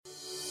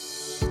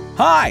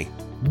Hi,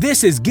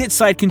 this is Get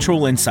Site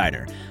Control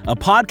Insider, a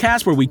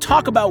podcast where we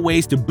talk about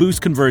ways to boost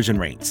conversion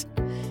rates.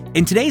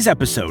 In today's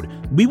episode,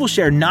 we will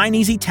share 9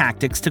 easy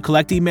tactics to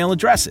collect email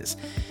addresses,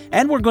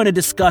 and we're going to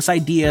discuss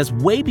ideas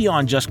way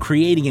beyond just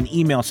creating an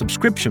email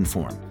subscription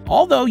form,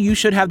 although you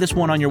should have this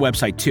one on your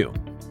website too.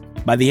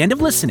 By the end of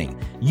listening,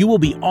 you will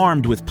be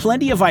armed with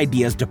plenty of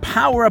ideas to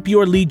power up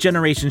your lead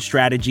generation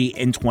strategy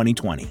in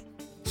 2020.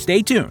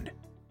 Stay tuned.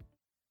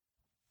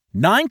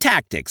 9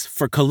 tactics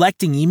for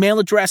collecting email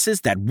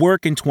addresses that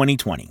work in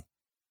 2020.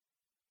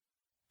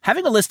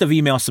 Having a list of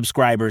email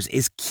subscribers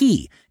is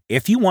key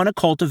if you want to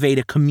cultivate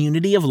a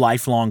community of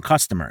lifelong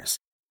customers.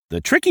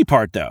 The tricky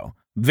part, though,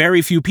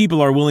 very few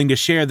people are willing to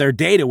share their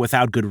data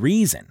without good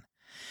reason.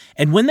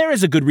 And when there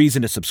is a good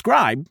reason to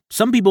subscribe,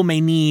 some people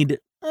may need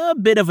a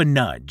bit of a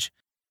nudge.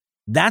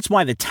 That's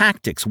why the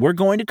tactics we're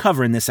going to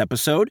cover in this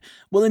episode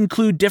will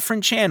include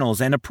different channels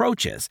and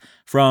approaches,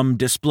 from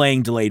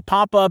displaying delayed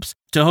pop-ups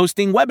to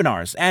hosting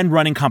webinars and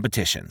running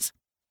competitions.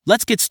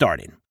 Let's get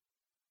started.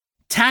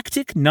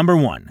 Tactic number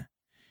 1.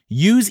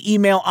 Use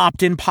email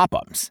opt-in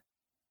pop-ups.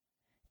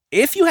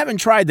 If you haven't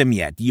tried them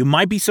yet, you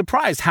might be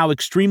surprised how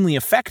extremely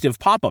effective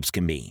pop-ups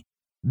can be.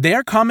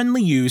 They're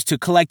commonly used to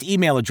collect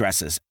email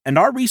addresses, and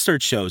our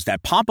research shows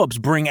that pop-ups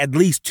bring at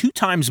least 2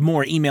 times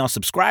more email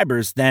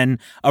subscribers than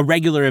a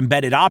regular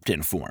embedded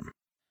opt-in form.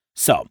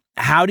 So,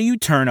 how do you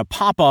turn a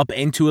pop-up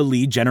into a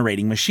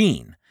lead-generating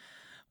machine?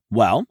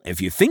 Well,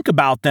 if you think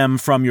about them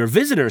from your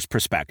visitor's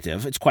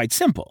perspective, it's quite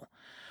simple.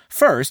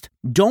 First,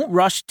 don't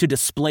rush to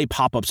display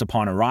pop-ups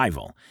upon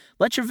arrival.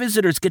 Let your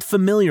visitors get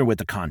familiar with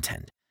the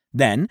content.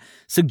 Then,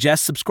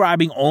 suggest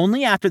subscribing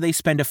only after they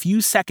spend a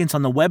few seconds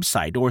on the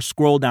website or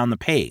scroll down the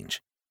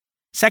page.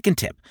 Second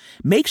tip,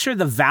 make sure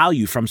the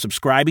value from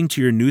subscribing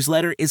to your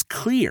newsletter is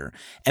clear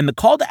and the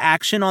call to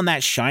action on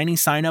that shiny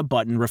sign-up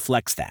button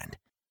reflects that.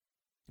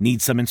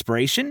 Need some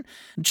inspiration?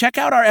 Check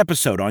out our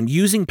episode on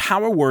using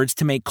power words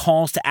to make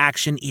calls to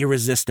action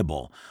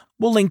irresistible.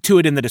 We'll link to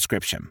it in the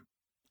description.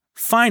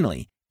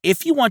 Finally,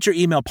 if you want your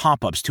email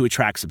pop-ups to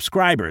attract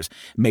subscribers,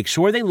 make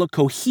sure they look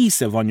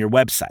cohesive on your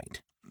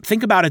website.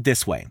 Think about it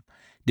this way.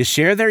 To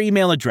share their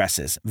email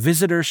addresses,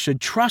 visitors should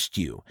trust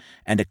you,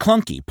 and a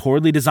clunky,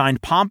 poorly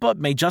designed pop-up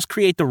may just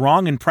create the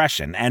wrong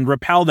impression and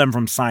repel them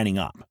from signing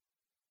up.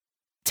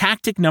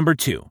 Tactic number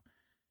 2.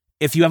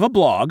 If you have a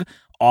blog,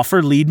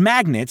 offer lead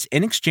magnets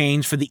in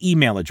exchange for the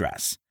email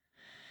address.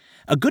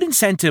 A good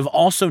incentive,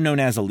 also known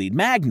as a lead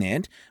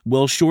magnet,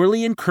 will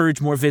surely encourage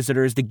more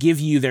visitors to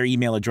give you their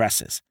email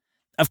addresses.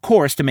 Of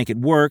course, to make it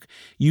work,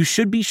 you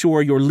should be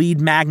sure your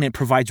lead magnet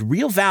provides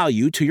real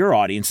value to your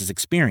audience's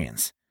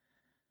experience.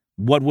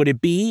 What would it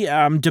be?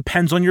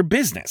 Depends on your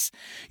business.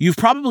 You've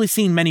probably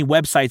seen many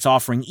websites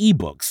offering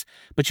ebooks,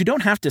 but you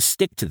don't have to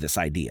stick to this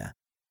idea.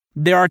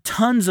 There are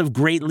tons of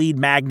great lead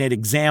magnet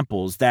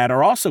examples that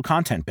are also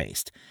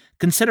content-based.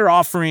 Consider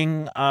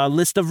offering a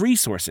list of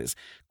resources,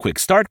 quick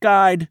start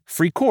guide,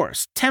 free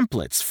course,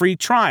 templates, free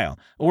trial,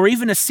 or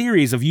even a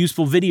series of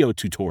useful video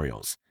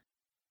tutorials.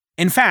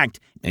 In fact,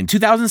 in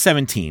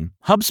 2017,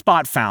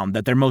 HubSpot found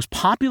that their most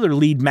popular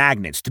lead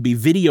magnets to be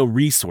video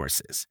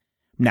resources.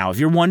 Now, if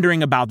you're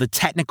wondering about the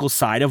technical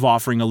side of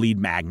offering a lead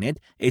magnet,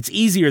 it's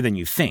easier than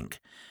you think.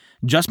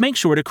 Just make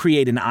sure to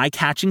create an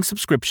eye-catching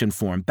subscription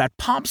form that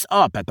pops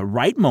up at the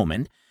right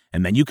moment,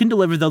 and then you can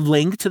deliver the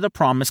link to the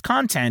promised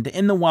content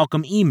in the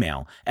welcome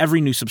email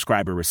every new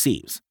subscriber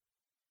receives.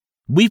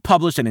 We've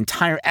published an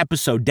entire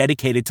episode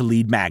dedicated to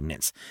lead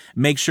magnets.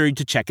 Make sure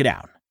to check it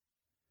out.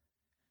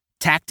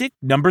 Tactic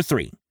number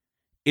 3.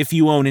 If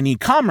you own an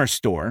e-commerce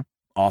store,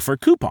 offer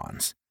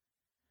coupons.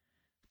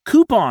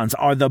 Coupons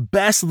are the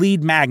best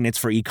lead magnets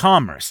for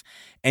e-commerce,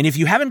 and if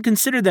you haven't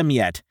considered them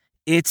yet,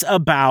 it's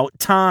about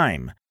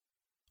time.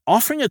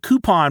 Offering a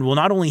coupon will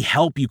not only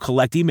help you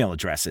collect email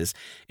addresses,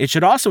 it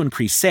should also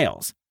increase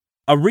sales.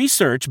 A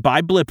research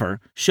by Blipper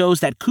shows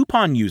that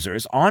coupon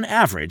users, on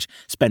average,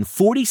 spend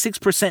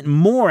 46%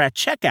 more at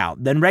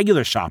checkout than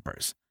regular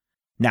shoppers.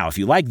 Now, if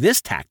you like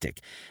this tactic,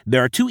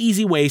 there are 2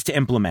 easy ways to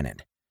implement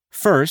it.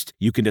 First,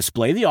 you can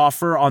display the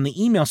offer on the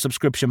email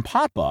subscription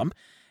pop-up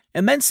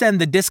and then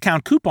send the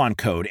discount coupon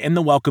code in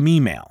the welcome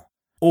email.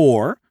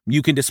 Or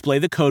you can display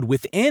the code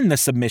within the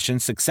submission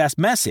success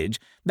message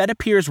that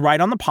appears right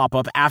on the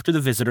pop-up after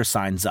the visitor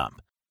signs up.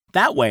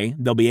 That way,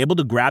 they'll be able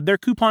to grab their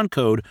coupon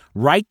code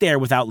right there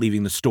without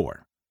leaving the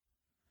store.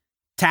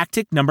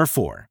 Tactic number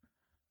 4.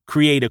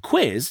 Create a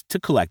quiz to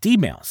collect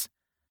emails.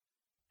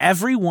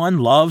 Everyone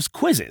loves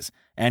quizzes,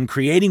 and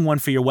creating one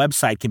for your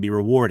website can be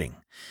rewarding.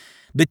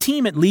 The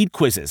team at Lead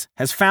Quizzes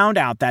has found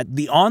out that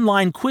the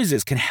online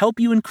quizzes can help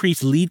you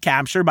increase lead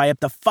capture by up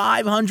to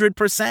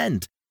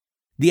 500%.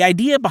 The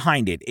idea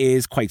behind it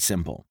is quite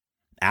simple.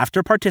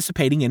 After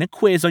participating in a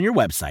quiz on your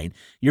website,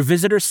 your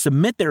visitors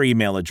submit their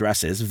email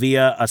addresses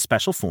via a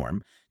special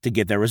form to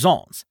get their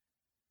results.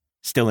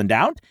 Still in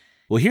doubt?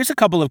 Well, here's a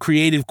couple of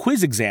creative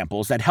quiz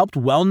examples that helped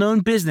well-known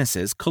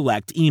businesses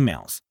collect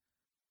emails.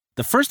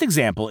 The first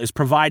example is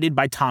provided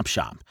by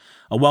Topshop,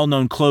 a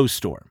well-known clothes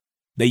store.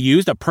 They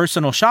used a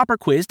personal shopper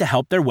quiz to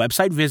help their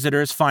website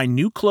visitors find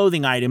new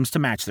clothing items to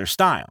match their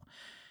style.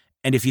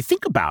 And if you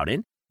think about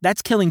it,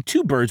 that's killing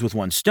two birds with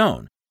one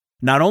stone.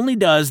 Not only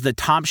does the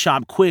Top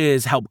Shop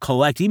quiz help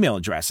collect email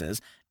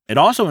addresses, it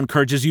also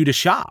encourages you to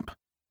shop.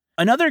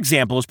 Another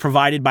example is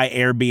provided by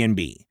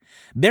Airbnb.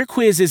 Their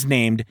quiz is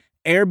named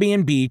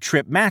Airbnb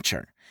Trip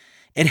Matcher.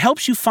 It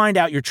helps you find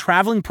out your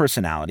traveling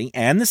personality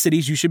and the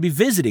cities you should be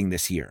visiting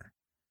this year.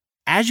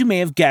 As you may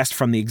have guessed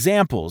from the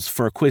examples,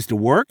 for a quiz to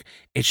work,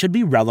 it should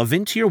be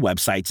relevant to your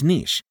website's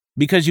niche,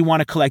 because you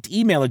want to collect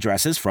email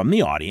addresses from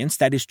the audience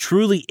that is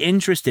truly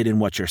interested in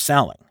what you're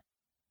selling.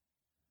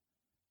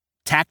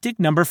 Tactic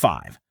number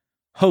 5,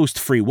 host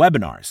free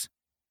webinars.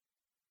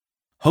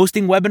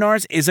 Hosting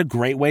webinars is a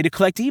great way to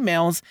collect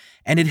emails,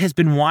 and it has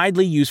been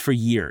widely used for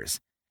years.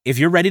 If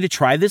you're ready to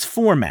try this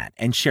format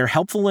and share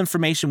helpful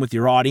information with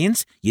your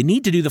audience, you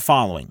need to do the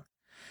following.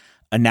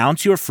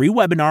 Announce your free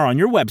webinar on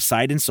your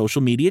website and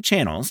social media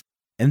channels,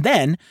 and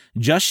then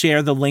just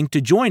share the link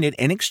to join it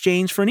in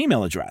exchange for an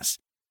email address.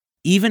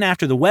 Even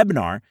after the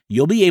webinar,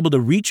 you'll be able to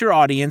reach your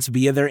audience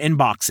via their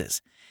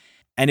inboxes.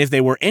 And if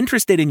they were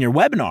interested in your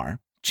webinar,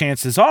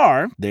 chances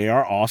are they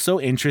are also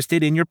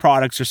interested in your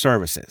products or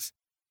services.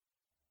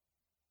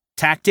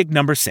 Tactic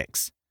number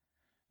 6.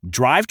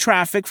 Drive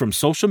traffic from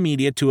social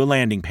media to a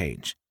landing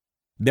page.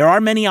 There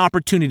are many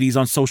opportunities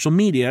on social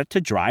media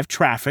to drive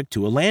traffic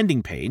to a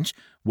landing page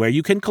where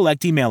you can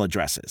collect email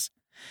addresses.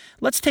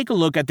 Let's take a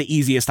look at the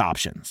easiest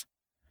options.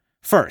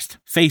 First,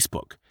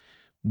 Facebook.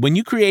 When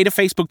you create a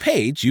Facebook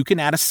page, you can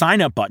add a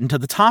sign-up button to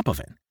the top of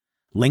it.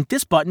 Link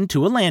this button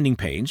to a landing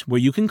page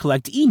where you can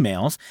collect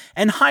emails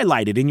and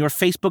highlight it in your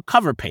Facebook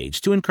cover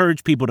page to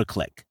encourage people to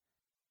click.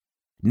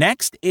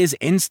 Next is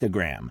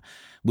Instagram.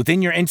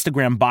 Within your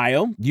Instagram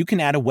bio, you can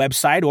add a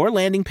website or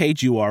landing page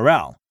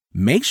URL.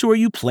 Make sure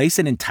you place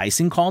an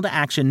enticing call to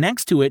action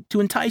next to it to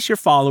entice your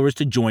followers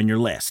to join your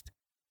list.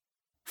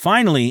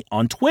 Finally,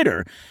 on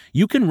Twitter,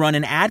 you can run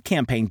an ad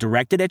campaign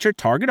directed at your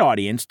target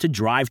audience to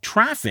drive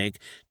traffic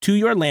to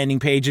your landing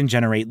page and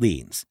generate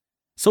leads.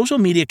 Social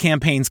media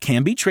campaigns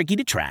can be tricky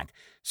to track,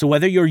 so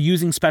whether you're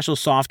using special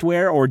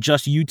software or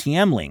just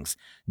UTM links,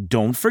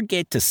 don't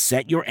forget to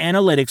set your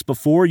analytics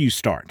before you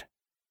start.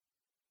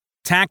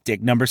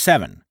 Tactic number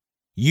 7.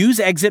 Use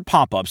exit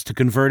pop-ups to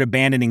convert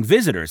abandoning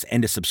visitors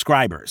into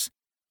subscribers.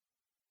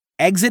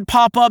 Exit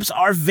pop-ups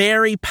are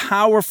very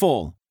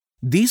powerful.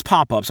 These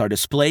pop-ups are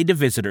displayed to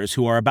visitors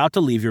who are about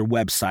to leave your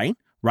website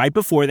right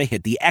before they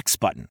hit the X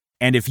button.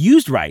 And if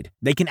used right,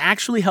 they can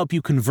actually help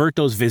you convert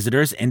those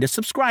visitors into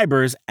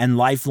subscribers and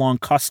lifelong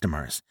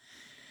customers.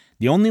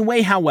 The only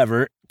way,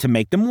 however, to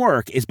make them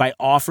work is by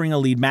offering a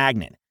lead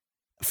magnet.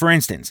 For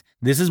instance,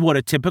 this is what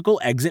a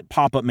typical exit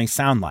pop-up may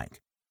sound like.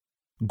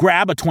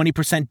 Grab a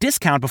 20%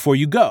 discount before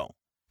you go.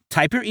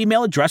 Type your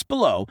email address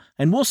below,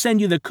 and we'll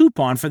send you the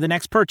coupon for the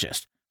next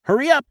purchase.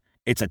 Hurry up,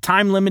 it's a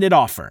time-limited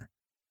offer.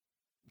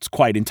 It's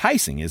quite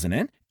enticing, isn't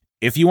it?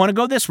 If you want to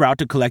go this route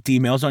to collect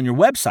emails on your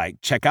website,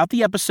 check out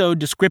the episode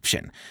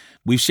description.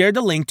 We've shared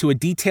the link to a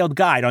detailed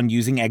guide on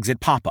using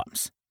exit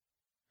pop-ups.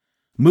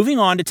 Moving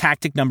on to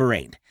tactic number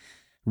 8.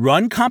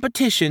 Run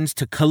competitions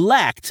to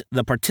collect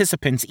the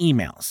participants'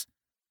 emails.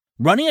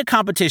 Running a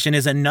competition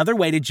is another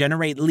way to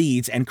generate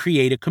leads and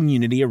create a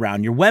community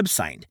around your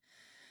website.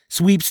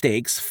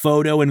 Sweepstakes,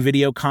 photo and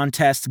video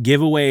contests,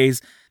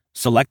 giveaways.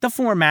 Select the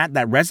format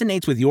that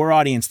resonates with your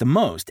audience the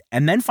most,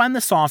 and then find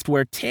the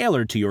software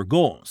tailored to your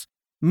goals.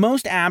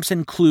 Most apps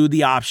include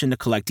the option to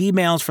collect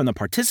emails from the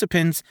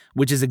participants,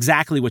 which is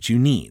exactly what you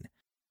need.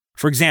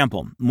 For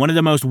example, one of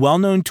the most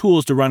well-known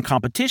tools to run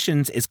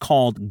competitions is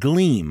called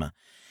Gleam.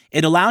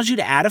 It allows you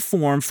to add a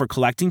form for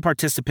collecting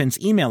participants'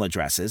 email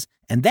addresses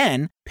and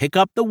then pick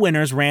up the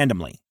winners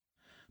randomly.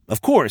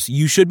 Of course,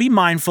 you should be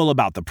mindful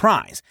about the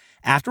prize.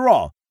 After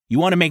all, you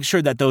want to make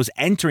sure that those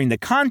entering the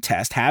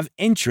contest have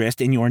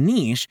interest in your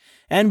niche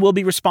and will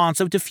be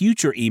responsive to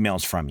future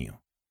emails from you.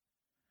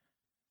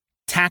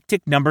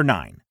 Tactic number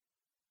 9.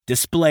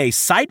 Display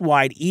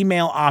site-wide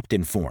email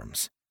opt-in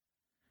forms.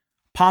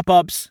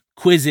 Pop-ups,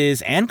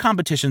 quizzes, and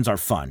competitions are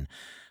fun,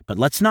 but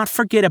let's not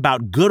forget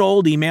about good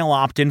old email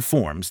opt-in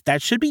forms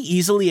that should be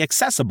easily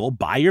accessible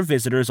by your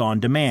visitors on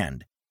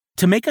demand.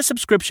 To make a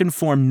subscription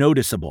form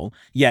noticeable,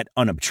 yet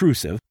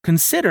unobtrusive,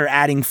 consider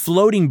adding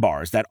floating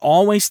bars that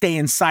always stay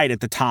in sight at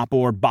the top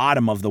or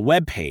bottom of the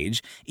web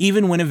page,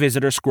 even when a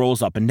visitor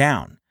scrolls up and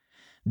down.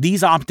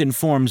 These opt-in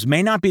forms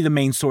may not be the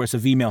main source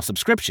of email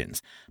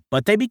subscriptions,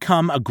 but they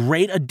become a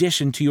great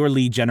addition to your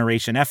lead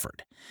generation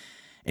effort.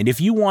 And if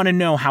you want to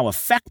know how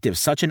effective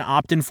such an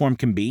opt-in form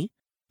can be,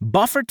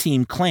 Buffer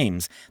Team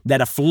claims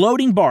that a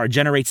floating bar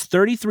generates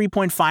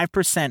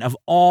 33.5% of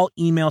all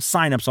email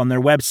signups on their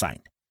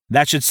website.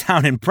 That should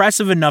sound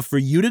impressive enough for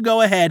you to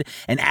go ahead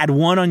and add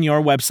one on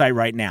your website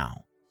right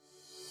now.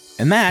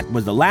 And that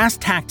was the last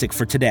tactic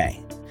for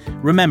today.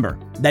 Remember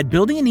that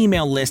building an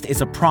email list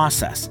is a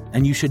process,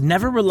 and you should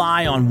never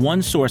rely on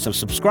one source of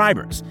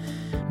subscribers.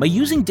 By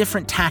using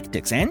different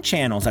tactics and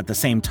channels at the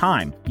same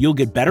time, you'll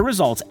get better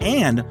results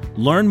and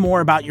learn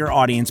more about your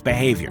audience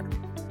behavior.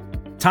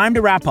 Time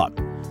to wrap up.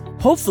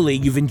 Hopefully,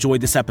 you've enjoyed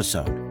this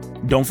episode.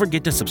 Don't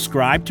forget to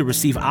subscribe to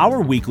receive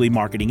our weekly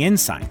marketing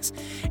insights.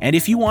 And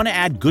if you want to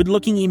add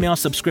good-looking email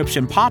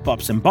subscription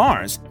pop-ups and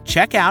bars,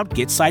 check out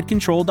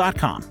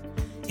GetSiteControl.com.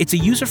 It's a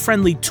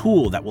user-friendly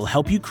tool that will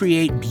help you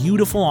create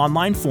beautiful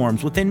online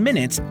forms within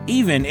minutes,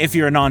 even if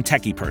you're a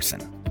non-techie person.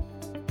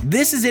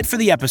 This is it for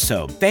the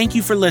episode. Thank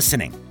you for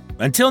listening.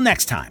 Until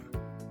next time.